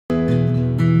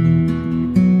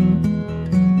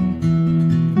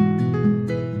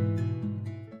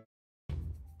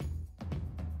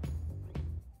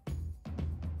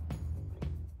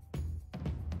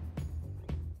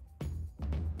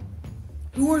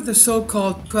are the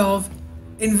so-called 12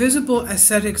 invisible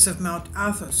ascetics of Mount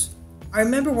Athos? I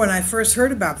remember when I first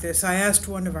heard about this, I asked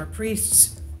one of our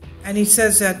priests, and he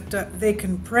says that they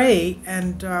can pray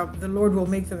and the Lord will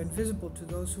make them invisible to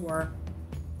those who are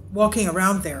walking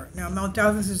around there. Now, Mount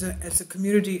Athos is a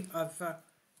community of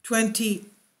 20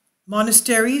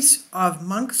 monasteries of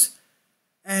monks,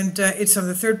 and it's on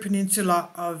the third peninsula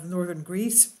of northern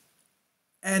Greece,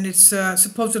 and it's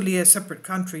supposedly a separate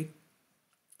country.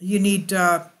 You need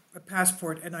a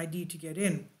passport and ID to get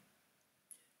in.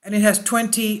 And it has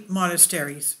 20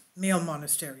 monasteries, male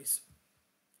monasteries.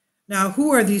 Now,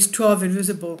 who are these 12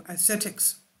 invisible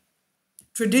ascetics?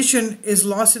 Tradition is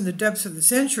lost in the depths of the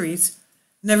centuries.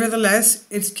 Nevertheless,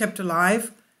 it's kept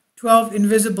alive. 12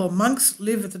 invisible monks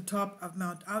live at the top of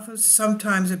Mount Athos,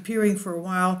 sometimes appearing for a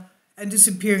while and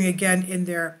disappearing again in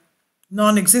their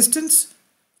non-existence.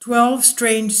 12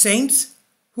 strange saints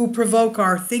who provoke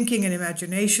our thinking and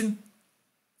imagination.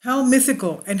 How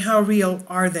mythical and how real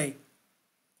are they?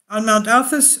 On Mount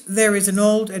Athos, there is an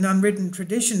old and unwritten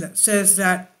tradition that says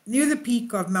that near the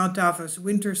peak of Mount Athos,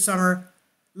 winter, summer,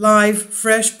 live,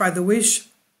 fresh by the wish,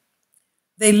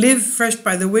 they live fresh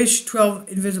by the wish, 12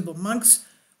 invisible monks.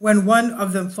 When one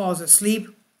of them falls asleep,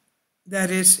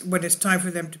 that is, when it's time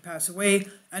for them to pass away,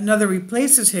 another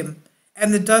replaces him,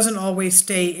 and it doesn't always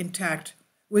stay intact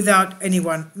without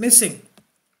anyone missing.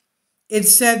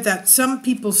 It's said that some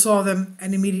people saw them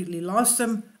and immediately lost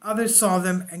them. Others saw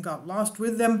them and got lost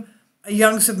with them. A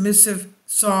young submissive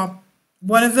saw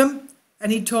one of them,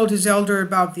 and he told his elder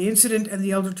about the incident, and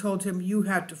the elder told him, "You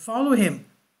had to follow him."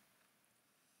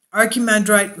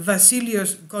 Archimandrite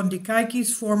Vasilios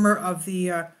Gondikakis, former of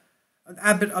the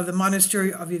abbot of the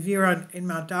monastery of Eureka in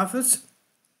Mount Athos,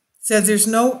 says there's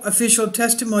no official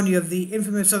testimony of the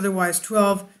infamous otherwise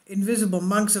 12 invisible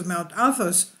monks of Mount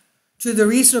Athos. To the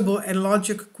reasonable and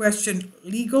logic question,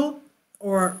 legal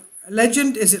or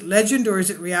legend, is it legend or is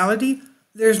it reality?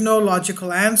 There's no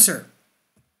logical answer.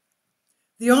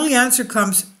 The only answer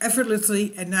comes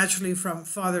effortlessly and naturally from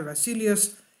Father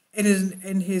Vasilios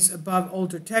in his above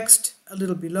older text. A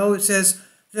little below it says,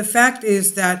 "The fact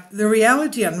is that the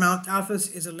reality on Mount Athos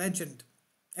is a legend."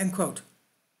 End quote.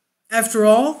 After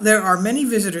all, there are many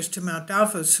visitors to Mount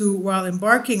Athos who, while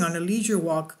embarking on a leisure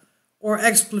walk or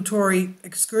exploratory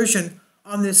excursion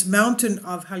on this mountain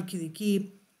of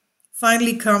Halkidiki,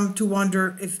 finally come to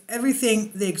wonder if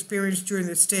everything they experienced during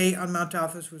their stay on Mount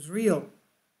Athos was real.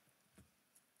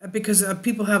 Because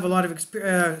people have a lot of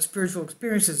spiritual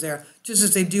experiences there, just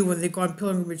as they do when they go on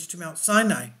pilgrimage to Mount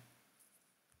Sinai.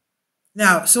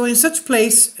 Now, so in such a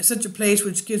place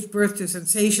which gives birth to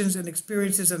sensations and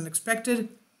experiences unexpected,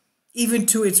 even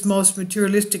to its most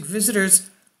materialistic visitors,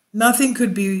 nothing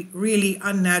could be really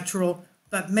unnatural,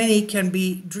 but many can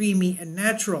be dreamy and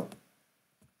natural.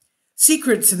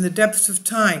 Secrets in the depths of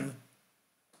time.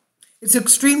 It's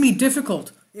extremely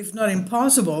difficult, if not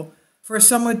impossible, for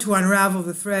someone to unravel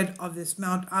the thread of this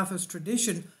Mount Athos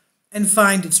tradition and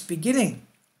find its beginning.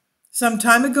 Some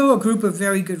time ago, a group of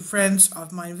very good friends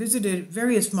of mine visited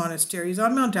various monasteries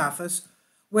on Mount Athos,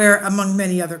 where, among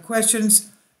many other questions,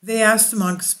 they asked the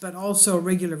monks, but also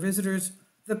regular visitors,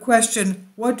 the question,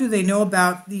 what do they know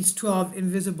about these 12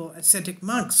 invisible ascetic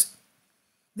monks?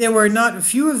 There were not a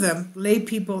few of them, lay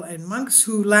people and monks,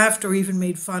 who laughed or even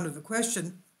made fun of the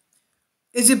question.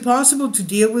 Is it possible to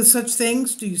deal with such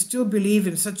things? Do you still believe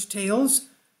in such tales?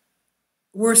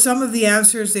 Were some of the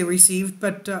answers they received,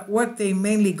 but what they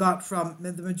mainly got from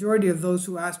the majority of those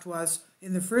who asked was,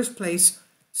 in the first place,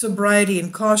 sobriety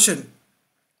and caution.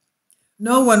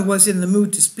 No one was in the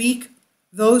mood to speak.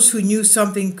 Those who knew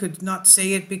something could not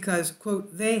say it because,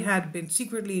 quote, they had been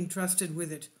secretly entrusted with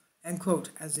it, end quote,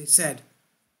 as they said.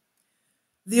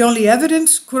 The only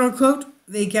evidence, quote unquote,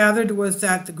 they gathered was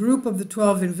that the group of the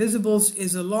 12 invisibles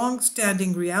is a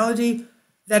long-standing reality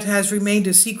that has remained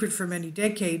a secret for many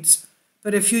decades,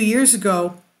 but a few years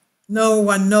ago, no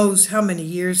one knows how many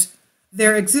years,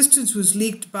 their existence was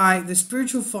leaked by the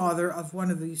spiritual father of one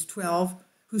of these 12,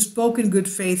 who spoke in good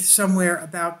faith somewhere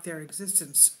about their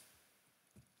existence.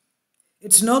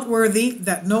 It's noteworthy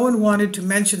that no one wanted to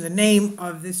mention the name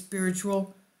of this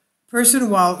spiritual person,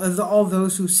 while all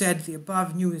those who said the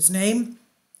above knew his name.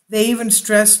 They even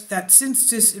stressed that since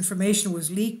this information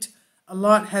was leaked, a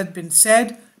lot had been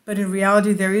said, but in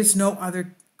reality there is no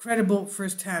other credible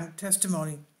first-hand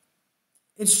testimony.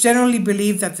 It's generally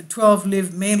believed that the 12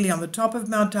 live mainly on the top of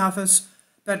Mount Athos,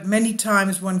 but many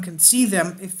times one can see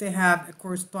them, if they have a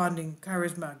corresponding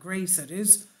charisma, grace that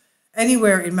is,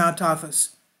 anywhere in Mount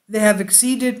Athos. They have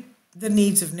exceeded the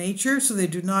needs of nature, so they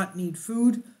do not need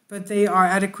food, but they are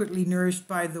adequately nourished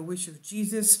by the wish of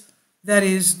Jesus. That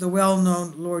is the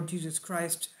well-known Lord Jesus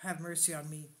Christ, have mercy on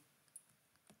me.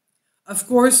 Of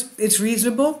course, it's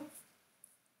reasonable.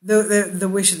 The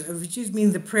wish, which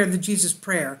means the prayer, the Jesus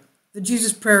prayer. The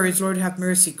Jesus prayer is, Lord, have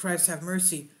mercy, Christ, have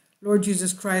mercy. Lord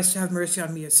Jesus Christ, have mercy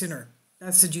on me, a sinner.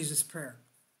 That's the Jesus prayer.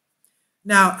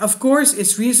 Now, of course,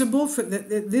 it's reasonable.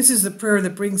 This is the prayer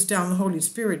that brings down the Holy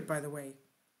Spirit, by the way,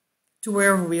 to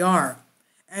wherever we are.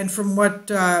 And from what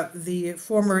the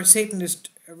former Satanist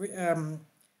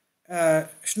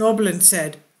Schnoebelen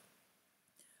said,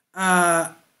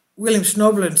 William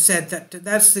Schnoebelen said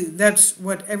that's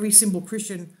what every simple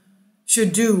Christian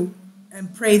should do,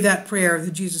 and pray that prayer,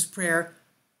 the Jesus prayer,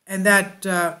 and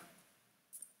that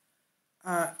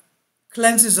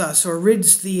cleanses us or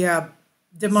rids the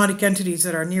demonic entities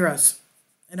that are near us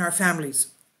and our families.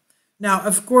 Now,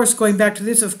 of course, going back to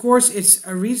this, of course, it's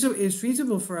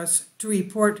reasonable for us to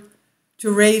report,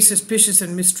 to raise suspicion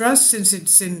and mistrust, since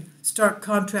it's in stark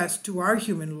contrast to our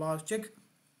human logic.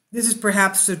 This is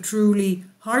perhaps a truly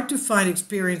hard-to-find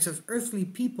experience of earthly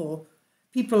people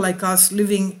like us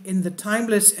living in the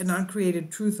timeless and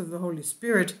uncreated truth of the Holy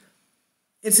Spirit.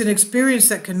 It's an experience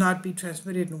that cannot be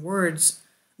transmitted in words,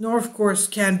 nor, of course,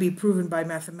 can be proven by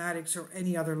mathematics or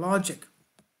any other logic.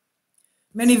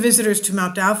 Many visitors to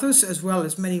Mount Athos, as well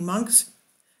as many monks,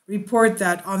 report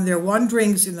that on their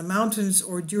wanderings in the mountains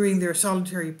or during their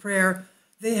solitary prayer,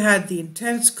 they had the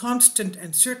intense, constant,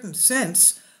 and certain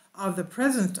sense of the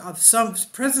presence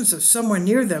of someone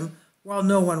near them while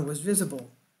no one was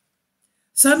visible.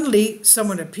 Suddenly,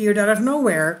 someone appeared out of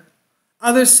nowhere.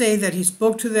 Others say that he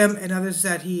spoke to them, and others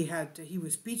that he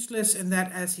was speechless, and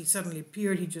that as he suddenly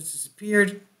appeared, he just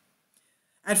disappeared.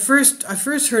 I first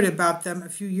heard about them a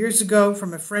few years ago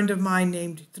from a friend of mine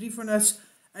named Tryphonas,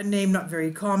 a name not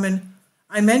very common.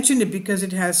 I mentioned it because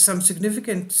it has some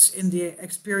significance in the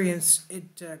experience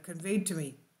it conveyed to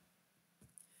me.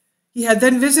 He had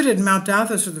then visited Mount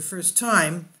Athos for the first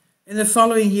time. In the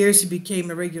following years, he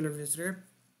became a regular visitor,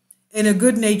 in a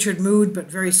good-natured mood, but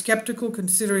very skeptical,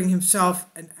 considering himself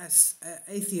an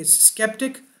atheist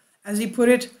skeptic, as he put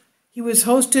it. He was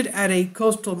hosted at a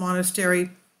coastal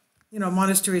monastery,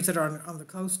 monasteries that are on the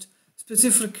coast,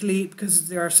 specifically because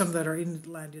there are some that are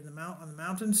inland on the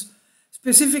mountains,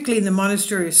 specifically in the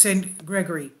monastery of St.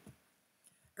 Gregory.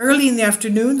 Early in the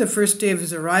afternoon, the first day of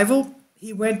his arrival,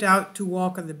 he went out to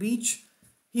walk on the beach.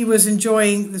 He was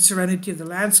enjoying the serenity of the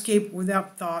landscape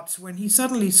without thoughts when he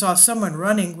suddenly saw someone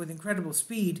running with incredible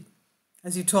speed,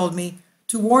 as he told me,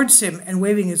 towards him and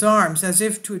waving his arms as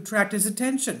if to attract his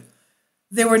attention.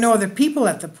 There were no other people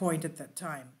at the point at that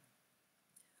time.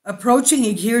 Approaching,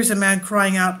 he hears a man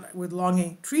crying out with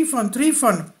longing, "Tryphon,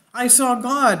 Tryphon, I saw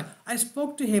God. I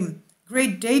spoke to him.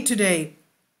 Great day today."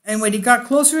 And when he got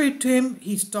closer to him,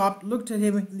 he stopped, looked at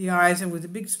him in the eyes, and with a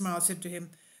big smile said to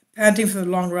him, panting for the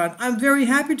long run, "I'm very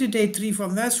happy today,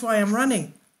 Tryphon. That's why I'm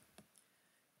running."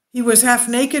 He was half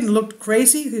naked and looked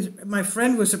crazy. My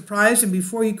friend was surprised, and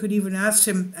before he could even ask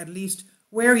him, at least,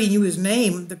 where he knew his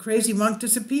name, the crazy monk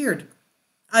disappeared.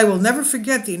 "I will never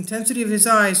forget the intensity of his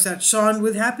eyes that shone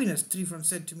with happiness," Tryphon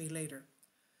said to me later.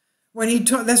 When he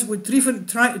that's what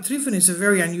Tryphon is a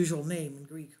very unusual name in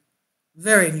Greek,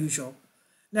 very unusual.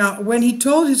 Now, when he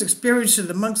told his experience to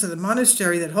the monks of the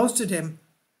monastery that hosted him,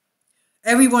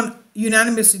 everyone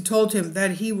unanimously told him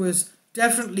that he was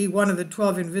definitely one of the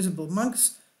 12 invisible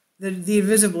monks, the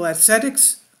invisible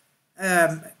ascetics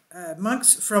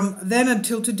monks. From then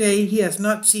until today, he has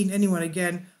not seen anyone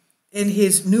again in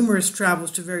his numerous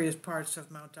travels to various parts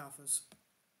of Mount Athos.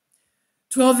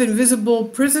 12 invisible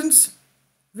prisons.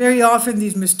 Very often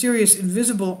these mysterious,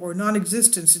 invisible, or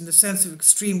non-existents in the sense of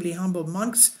extremely humble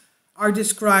monks are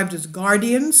described as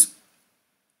guardians.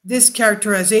 This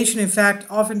characterization, in fact,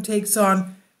 often takes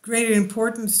on greater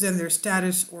importance than their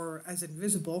status or as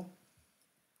invisible.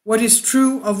 What is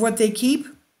true of what they keep?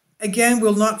 Again,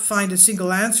 we'll not find a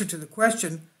single answer to the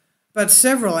question, but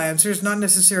several answers, not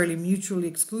necessarily mutually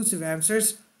exclusive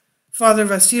answers. Father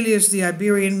Vasilius, the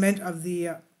Iberian of the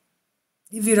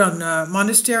Iviron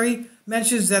monastery,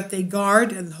 mentions that they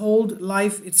guard and hold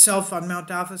life itself on Mount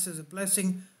Athos as a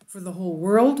blessing for the whole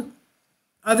world.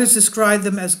 Others describe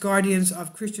them as guardians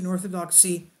of Christian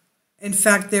orthodoxy. In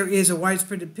fact, there is a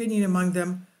widespread opinion among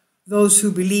them, those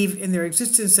who believe in their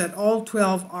existence, that all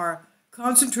 12 are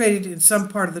concentrated in some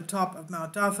part of the top of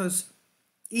Mount Athos,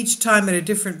 each time at a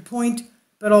different point,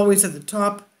 but always at the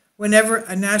top, whenever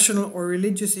a national or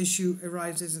religious issue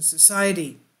arises in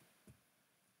society.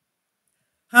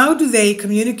 How do they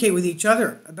communicate with each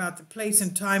other about the place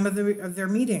and time of their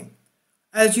meeting?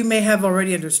 As you may have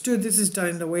already understood, this is done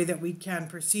in the way that we can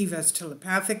perceive as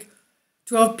telepathic.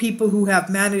 12 people who have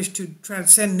managed to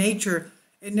transcend nature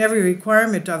in every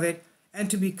requirement of it and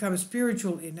to become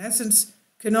spiritual in essence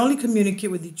can only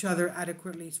communicate with each other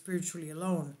adequately spiritually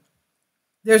alone.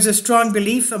 There's a strong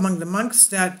belief among the monks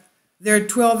that their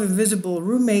 12 invisible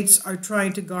roommates are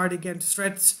trying to guard against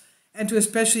threats and to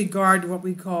especially guard what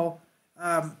we call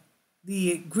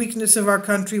the Greekness of our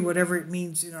country, whatever it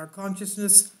means in our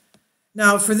consciousness.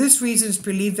 Now, for this reason, it's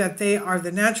believed that they are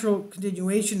the natural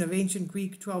continuation of ancient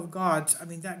Greek 12 gods. I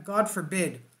mean, that God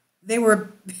forbid. They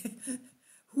were,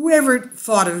 whoever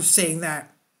thought of saying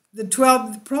that? The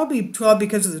 12, probably 12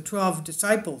 because of the 12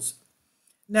 disciples.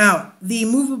 Now, the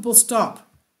immovable stop.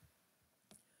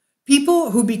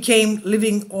 People who became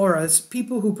living auras,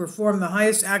 people who perform the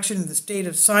highest action in the state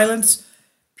of silence,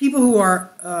 people who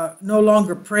are no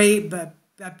longer prey but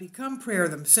that become prayer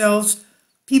themselves,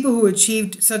 people who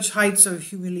achieved such heights of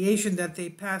humiliation that they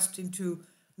passed into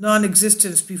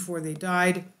non-existence before they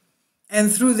died,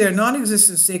 and through their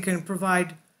non-existence they can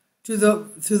provide to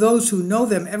those who know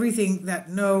them everything that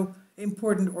no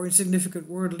important or insignificant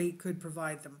worldly could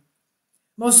provide them.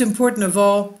 Most important of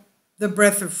all, the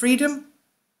breath of freedom.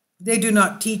 They do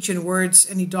not teach in words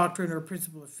any doctrine or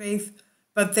principle of faith,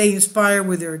 but they inspire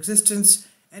with their existence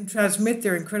and transmit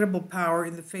their incredible power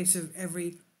in the face of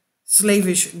every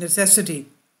slavish necessity.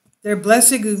 Their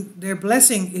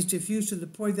blessing is diffused to the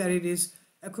point that it is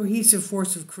a cohesive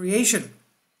force of creation.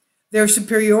 Their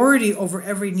superiority over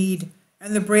every need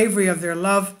and the bravery of their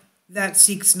love that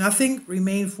seeks nothing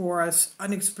remain for us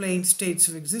unexplained states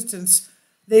of existence.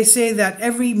 They say that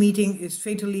every meeting is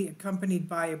fatally accompanied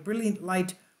by a brilliant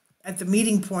light at the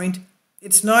meeting point.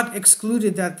 It's not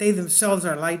excluded that they themselves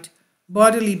are light,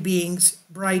 bodily beings,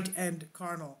 bright and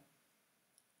carnal.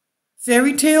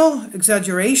 Fairy tale,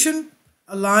 exaggeration,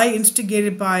 a lie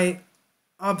instigated by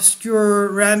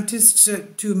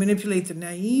obscurantists to manipulate the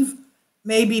naive.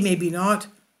 Maybe, maybe not.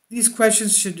 These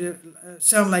questions should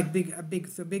sound like the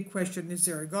big question, is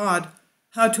there a God?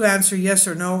 How to answer yes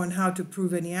or no and how to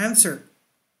prove any answer.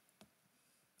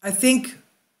 I think,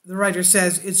 the writer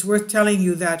says, it's worth telling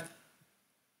you that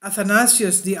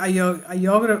Athanasius, the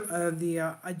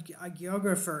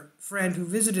hagiographer friend who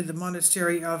visited the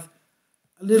monastery of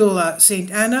little Saint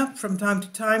Anna from time to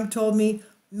time, told me,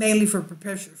 mainly for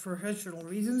professional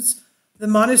reasons, the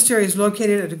monastery is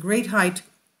located at a great height,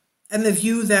 and the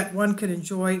view that one can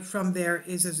enjoy from there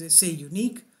is, as they say,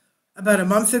 unique. About a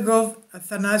month ago,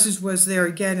 Athanasius was there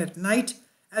again at night.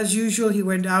 As usual, he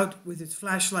went out with his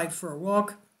flashlight for a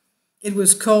walk. It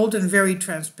was cold and very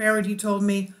transparent, he told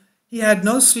me. He had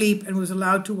no sleep and was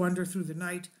allowed to wander through the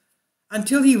night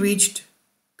until he reached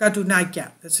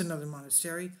Katunaikia. That's another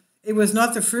monastery. It was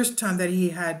not the first time that he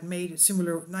had made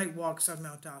similar night walks on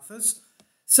Mount Athos.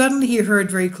 Suddenly he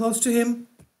heard very close to him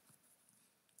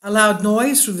a loud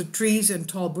noise through the trees and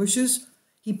tall bushes.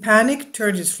 He panicked,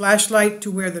 turned his flashlight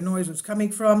to where the noise was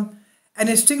coming from, and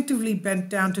instinctively bent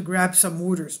down to grab some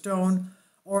wood or stone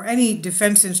or any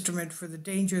defense instrument for the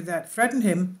danger that threatened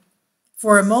him.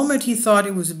 For a moment he thought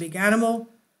it was a big animal.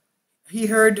 He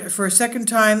heard for a second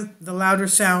time the louder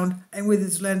sound, and with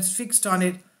his lens fixed on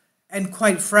it and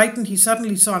quite frightened, he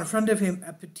suddenly saw in front of him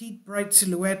a petite, bright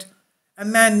silhouette, a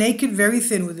man naked, very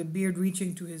thin, with a beard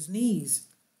reaching to his knees.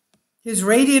 His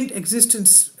radiant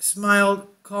existence smiled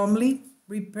calmly,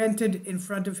 repented in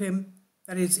front of him,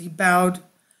 that is, he bowed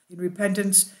in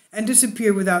repentance, and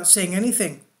disappeared without saying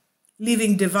anything,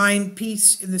 leaving divine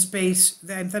peace in the space.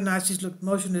 Then Athanasius looked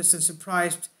motionless and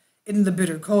surprised in the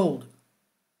bitter cold.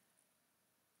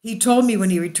 He told me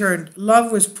when he returned,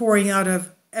 love was pouring out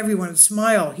of everyone's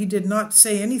smile. He did not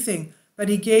say anything, but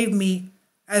he gave me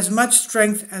as much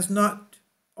strength as not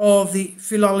all the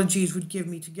philologies would give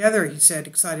me together, he said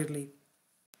excitedly.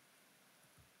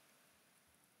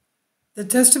 The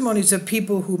testimonies of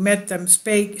people who met them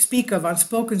speak of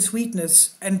unspoken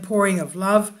sweetness and pouring of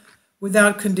love,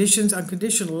 without conditions,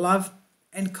 unconditional love,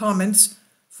 and comments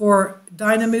for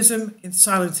dynamism in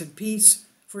silence and peace,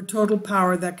 for total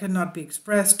power that cannot be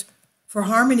expressed, for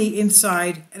harmony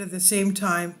inside and at the same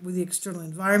time with the external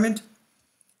environment,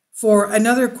 for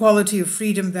another quality of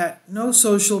freedom that no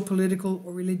social, political,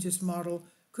 or religious model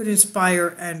could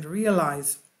inspire and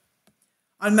realize.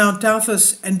 On Mount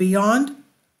Athos and beyond,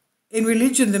 in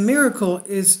religion, the miracle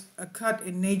is a cut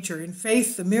in nature. In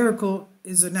faith, the miracle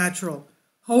is a natural.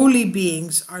 Holy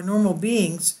beings are normal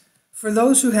beings. For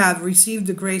those who have received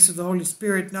the grace of the Holy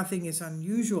Spirit, nothing is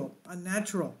unusual,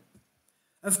 unnatural.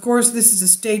 Of course, this is a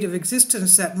state of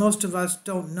existence that most of us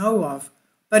don't know of.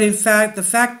 But in fact, the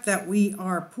fact that we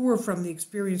are poor from the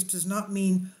experience does not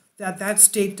mean that that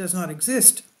state does not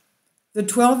exist. The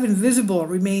 12 invisible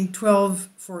remain 12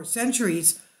 for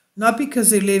centuries, not because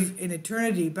they live in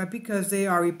eternity, but because they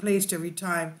are replaced every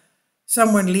time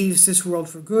someone leaves this world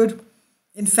for good.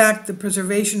 In fact, the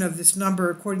preservation of this number,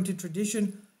 according to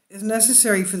tradition, is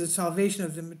necessary for the salvation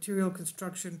of the material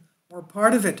construction or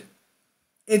part of it.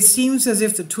 It seems as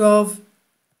if the 12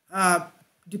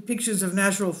 depictions of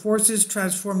natural forces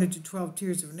transformed into 12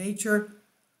 tiers of nature.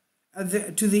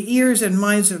 To the ears and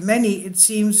minds of many, it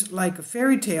seems like a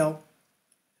fairy tale.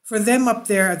 For them up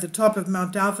there at the top of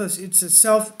Mount Athos, it's a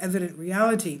self-evident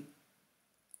reality.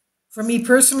 For me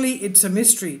personally, it's a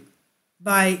mystery,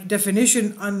 by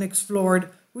definition unexplored,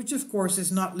 which of course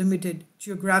is not limited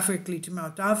geographically to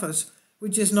Mount Athos,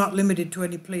 which is not limited to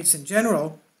any place in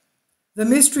general. The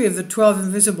mystery of the 12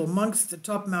 invisible monks at the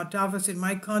top of Mount Athos in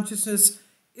my consciousness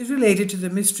is related to the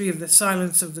mystery of the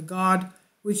silence of the God,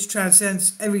 which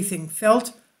transcends everything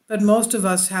felt, but most of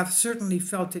us have certainly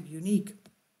felt it unique.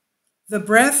 The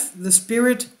breath, the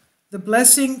spirit, the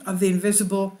blessing of the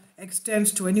invisible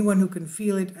extends to anyone who can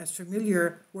feel it as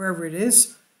familiar wherever it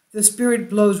is. The spirit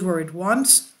blows where it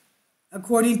wants,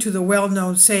 according to the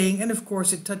well-known saying, and of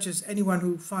course it touches anyone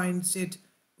who finds it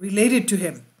related to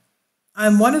him.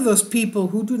 I'm one of those people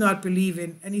who do not believe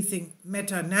in anything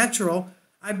meta-natural.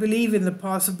 I believe in the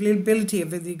possibility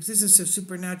of the existence of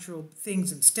supernatural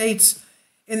things and states,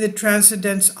 in the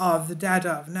transcendence of the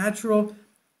data of natural,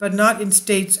 but not in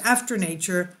states after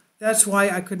nature. That's why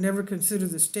I could never consider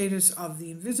the status of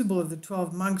the invisible of the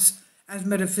 12 monks as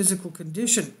metaphysical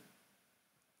condition.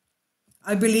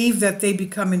 I believe that they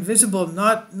become invisible,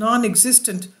 not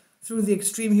non-existent, through the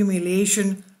extreme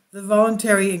humiliation, the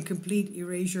voluntary and complete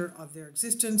erasure of their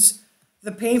existence,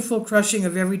 the painful crushing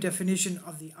of every definition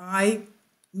of the I,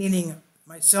 meaning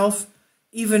myself,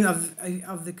 even of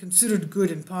the considered good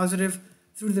and positive,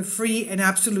 through the free and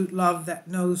absolute love that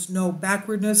knows no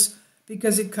backwardness,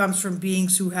 because it comes from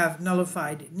beings who have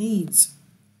nullified needs.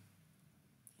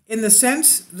 In the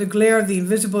sense, the glare of the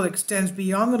invisible extends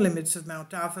beyond the limits of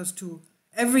Mount Athos to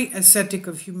every ascetic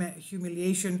of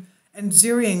humiliation and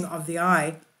zeroing of the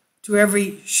I, to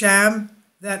every sham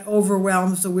that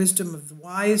overwhelms the wisdom of the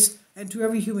wise, and to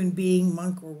every human being,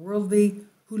 monk or worldly,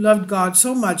 who loved God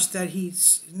so much that he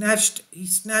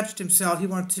snatched himself. He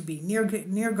wanted to be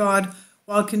near God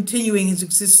while continuing his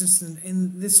existence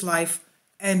in this life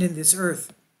and in this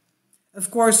earth.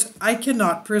 Of course, I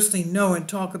cannot personally know and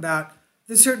talk about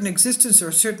the certain existence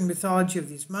or certain mythology of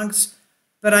these monks,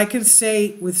 but I can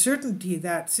say with certainty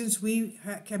that since we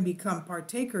can become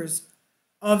partakers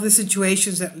of the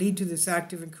situations that lead to this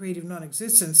active and creative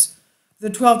non-existence, the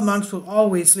 12 monks will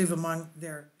always live among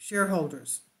their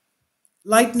shareholders.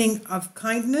 Lightning of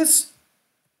kindness.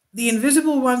 The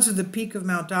invisible ones of the peak of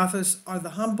Mount Athos are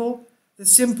the humble, the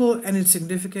simple and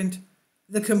insignificant,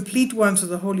 the complete ones of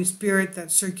the Holy Spirit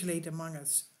that circulate among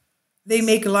us. They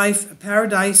make life a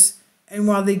paradise, and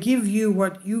while they give you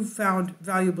what you found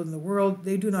valuable in the world,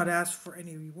 they do not ask for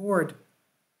any reward.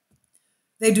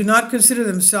 They do not consider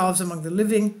themselves among the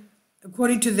living.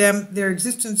 According to them, their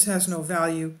existence has no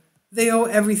value. They owe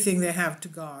everything they have to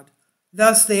God.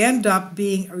 Thus, they end up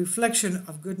being a reflection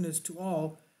of goodness to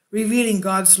all, revealing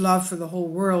God's love for the whole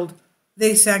world.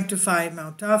 They sanctify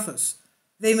Mount Athos.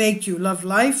 They make you love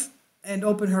life and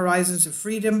open horizons of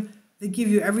freedom. They give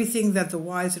you everything that the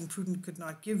wise and prudent could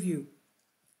not give you.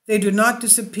 They do not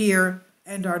disappear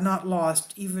and are not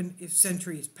lost, even if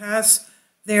centuries pass.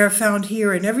 They are found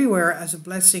here and everywhere as a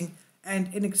blessing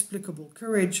and inexplicable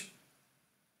courage.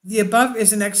 The above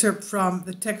is an excerpt from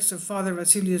the text of Father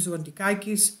Vasilios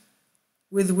Zoandikaikis,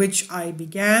 with which I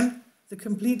began. The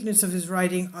completeness of his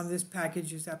writing on this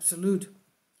package is absolute.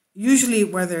 Usually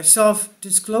where they're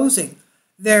self-disclosing,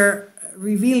 they're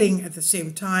revealing at the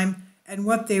same time, and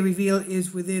what they reveal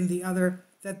is within the other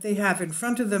that they have in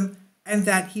front of them and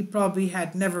that he probably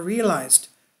had never realized.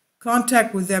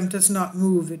 Contact with them does not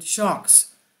move, it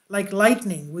shocks. Like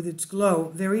lightning with its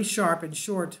glow, very sharp and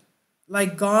short.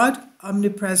 Like God,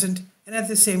 omnipresent and at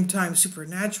the same time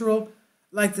supernatural.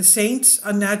 Like the saints,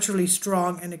 unnaturally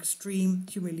strong and extreme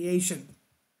humiliation.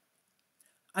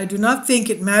 I do not think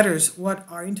it matters what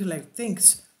our intellect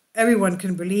thinks. Everyone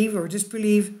can believe or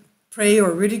disbelieve, pray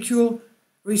or ridicule,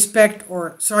 respect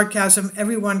or sarcasm.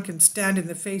 Everyone can stand in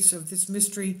the face of this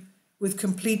mystery with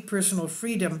complete personal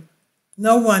freedom.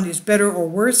 No one is better or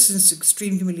worse, since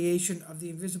extreme humiliation of the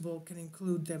invisible can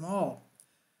include them all.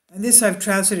 And this I've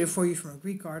translated for you from a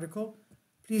Greek article.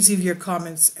 Please leave your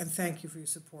comments and thank you for your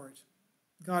support.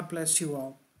 God bless you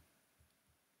all.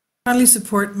 Kindly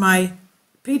support my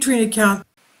Patreon account.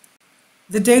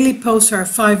 The daily posts are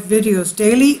 5 videos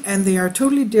daily, and they are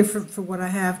totally different from what I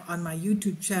have on my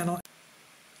YouTube channel.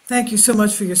 Thank you so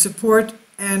much for your support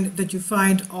and that you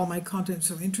find all my content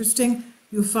so interesting.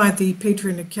 You'll find the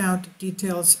Patreon account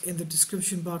details in the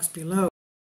description box below.